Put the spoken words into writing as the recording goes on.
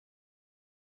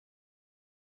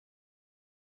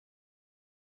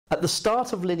At the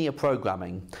start of linear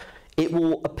programming, it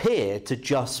will appear to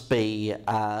just be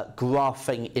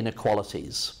graphing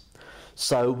inequalities.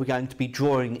 So we're going to be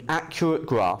drawing accurate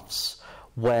graphs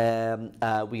where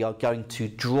we are going to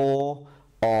draw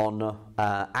on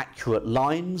accurate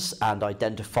lines and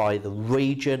identify the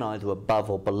region either above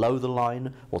or below the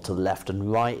line, or to the left and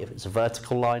right if it's a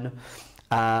vertical line,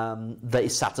 that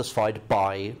is satisfied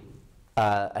by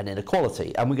an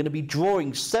inequality. And we're going to be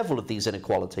drawing several of these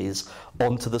inequalities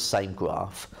onto the same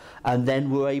graph, and then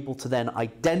we're able to then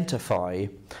identify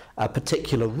a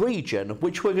particular region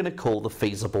which we're going to call the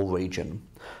feasible region.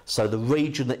 So the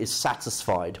region that is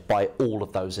satisfied by all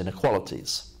of those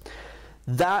inequalities.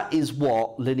 That is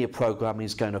what linear programming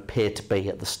is going to appear to be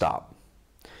at the start.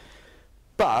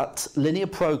 But linear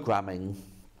programming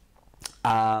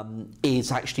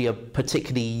is actually a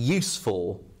particularly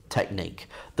useful technique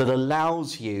that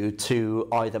allows you to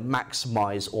either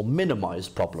maximize or minimize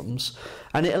problems,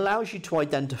 and it allows you to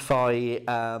identify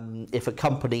if a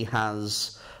company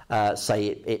has, say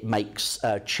it makes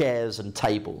chairs and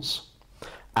tables,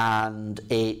 and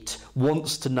it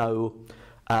wants to know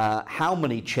how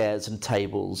many chairs and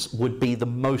tables would be the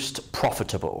most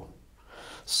profitable.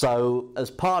 So as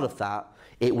part of that,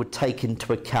 it would take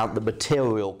into account the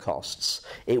material costs.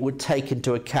 It would take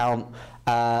into account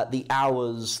the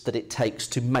hours that it takes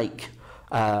to make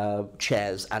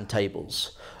chairs and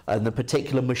tables, and the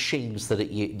particular machines that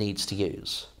it needs to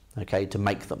use, okay, to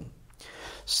make them.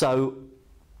 So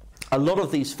a lot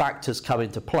of these factors come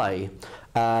into play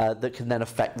that can then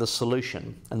affect the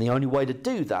solution, and the only way to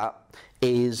do that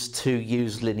is to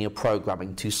use linear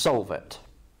programming to solve it.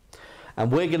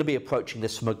 And we're going to be approaching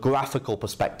this from a graphical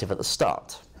perspective at the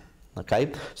start.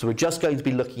 Okay, so we're just going to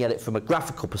be looking at it from a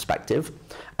graphical perspective,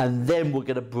 and then we're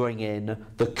going to bring in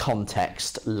the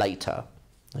context later.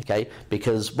 Okay,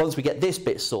 because once we get this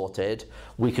bit sorted,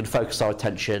 we can focus our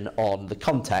attention on the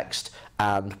context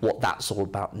and what that's all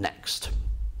about next.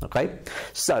 Okay,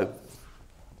 so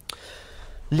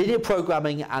linear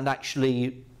programming and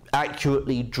actually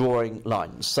accurately drawing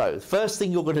lines. So the first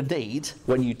thing you're going to need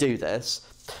when you do this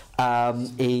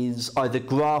is either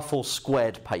graph or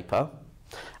squared paper,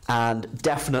 and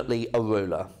definitely a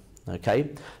ruler. Okay,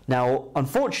 now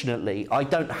unfortunately I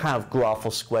don't have graph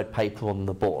or squared paper on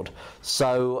the board,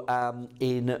 so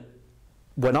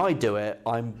when I do it,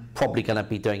 I'm probably going to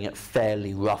be doing it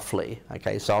fairly roughly.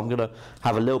 Okay, so I'm going to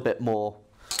have a little bit more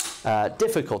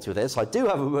difficulty with this. I do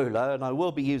have a ruler and I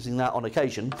will be using that on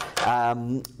occasion,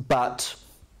 but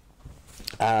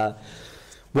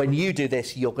when you do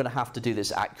this, you're going to have to do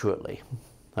this accurately.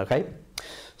 Okay,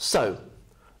 so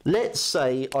let's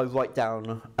say I write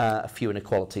down a few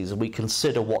inequalities and we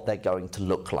consider what they're going to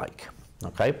look like.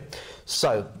 Okay,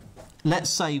 so let's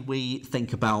say we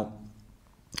think about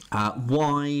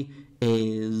y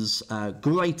is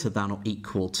greater than or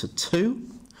equal to 2,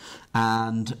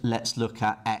 and let's look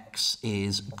at x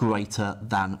is greater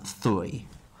than 3.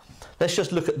 Let's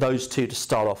just look at those two to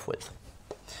start off with.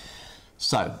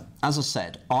 So, as I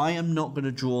said, I am not going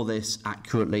to draw this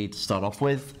accurately to start off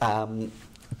with,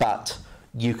 but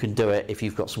you can do it if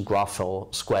you've got some graph or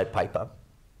squared paper.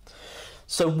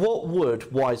 So what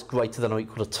would y is greater than or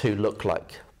equal to 2 look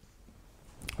like?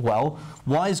 Well,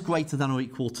 y is greater than or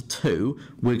equal to 2.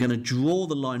 We're going to draw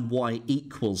the line y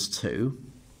equals 2.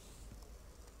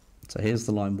 So here's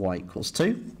the line y equals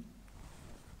 2.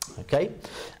 Okay,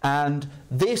 and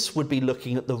this would be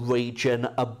looking at the region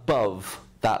above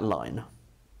that line.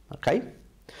 Okay,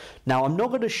 now I'm not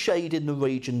going to shade in the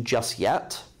region just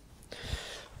yet.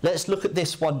 Let's look at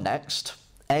this one next.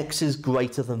 X is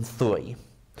greater than 3.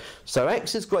 So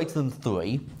x is greater than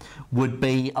 3 would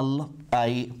be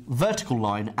a vertical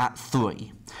line at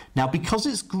 3. Now because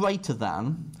it's greater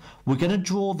than, we're going to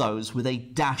draw those with a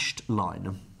dashed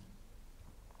line.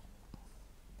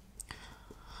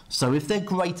 So if they're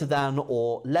greater than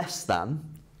or less than,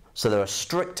 so they're a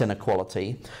strict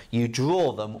inequality, you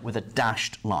draw them with a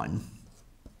dashed line.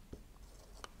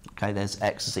 Okay, there's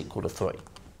x is equal to 3.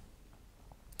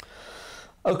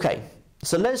 Okay,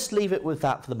 so let's leave it with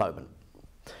that for the moment.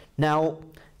 Now,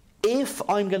 if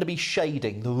I'm going to be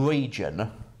shading the region,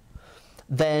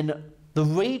 then the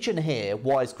region here,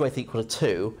 y is greater than or equal to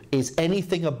 2, is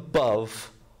anything above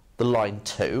the line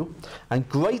 2, and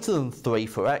greater than 3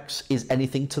 for x is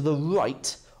anything to the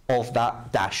right of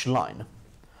that dashed line.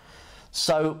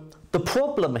 So the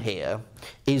problem here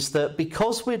is that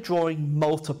because we're drawing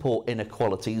multiple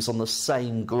inequalities on the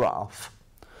same graph,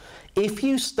 if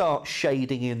you start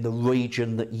shading in the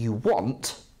region that you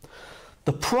want,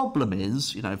 the problem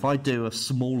is, you know, if I do a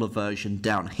smaller version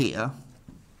down here,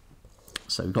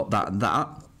 so we've got that and that,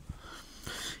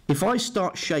 if I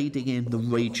start shading in the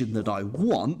region that I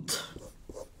want,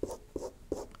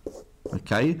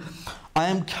 okay, I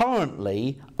am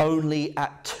currently only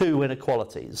at 2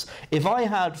 inequalities. If I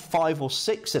had 5 or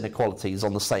 6 inequalities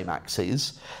on the same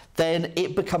axis, then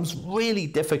it becomes really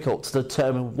difficult to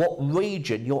determine what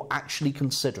region you're actually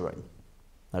considering.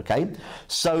 Okay,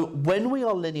 so when we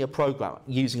are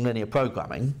using linear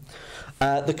programming,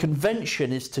 the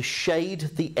convention is to shade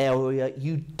the area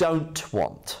you don't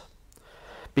want,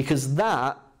 because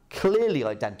that clearly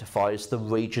identifies the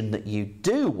region that you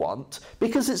do want,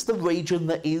 because it's the region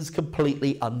that is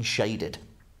completely unshaded.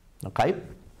 Okay,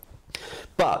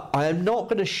 but I am not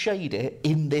going to shade it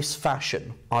in this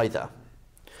fashion either.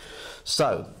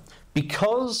 So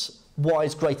because y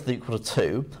is greater than or equal to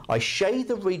 2, I shade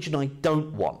the region I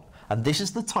don't want, and this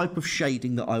is the type of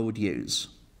shading that I would use.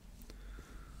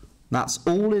 That's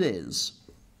all it is.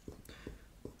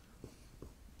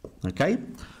 Okay,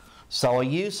 so I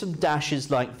use some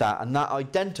dashes like that, and that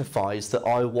identifies that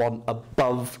I want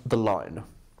above the line.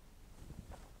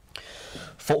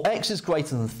 For x is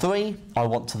greater than 3, I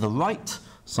want to the right,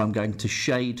 so I'm going to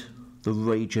shade the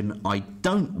region I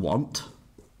don't want.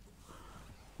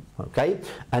 Okay,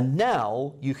 and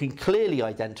now you can clearly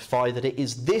identify that it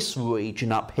is this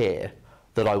region up here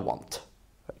that I want,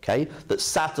 okay, that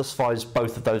satisfies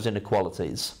both of those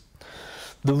inequalities.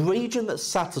 The region that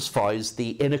satisfies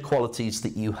the inequalities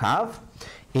that you have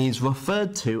is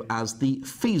referred to as the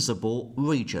feasible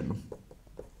region.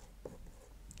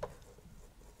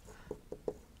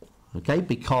 Okay,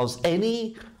 because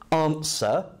any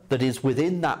answer that is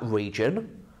within that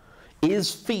region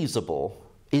is feasible,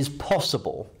 is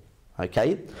possible.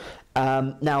 Okay,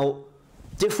 now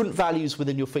different values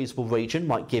within your feasible region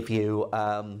might give you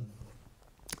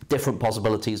different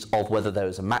possibilities of whether there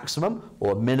is a maximum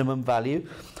or a minimum value.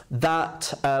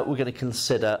 That we're going to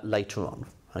consider later on.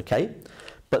 Okay,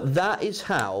 but that is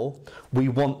how we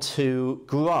want to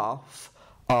graph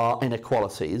our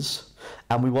inequalities,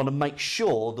 and we want to make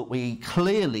sure that we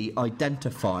clearly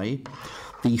identify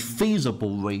the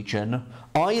feasible region,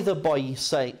 either by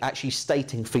actually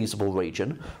stating feasible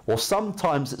region, or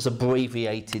sometimes it's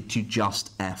abbreviated to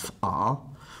just FR,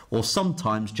 or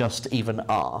sometimes just even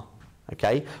R.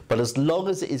 Okay, but as long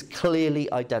as it is clearly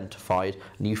identified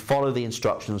and you follow the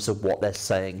instructions of what they're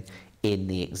saying in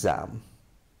the exam.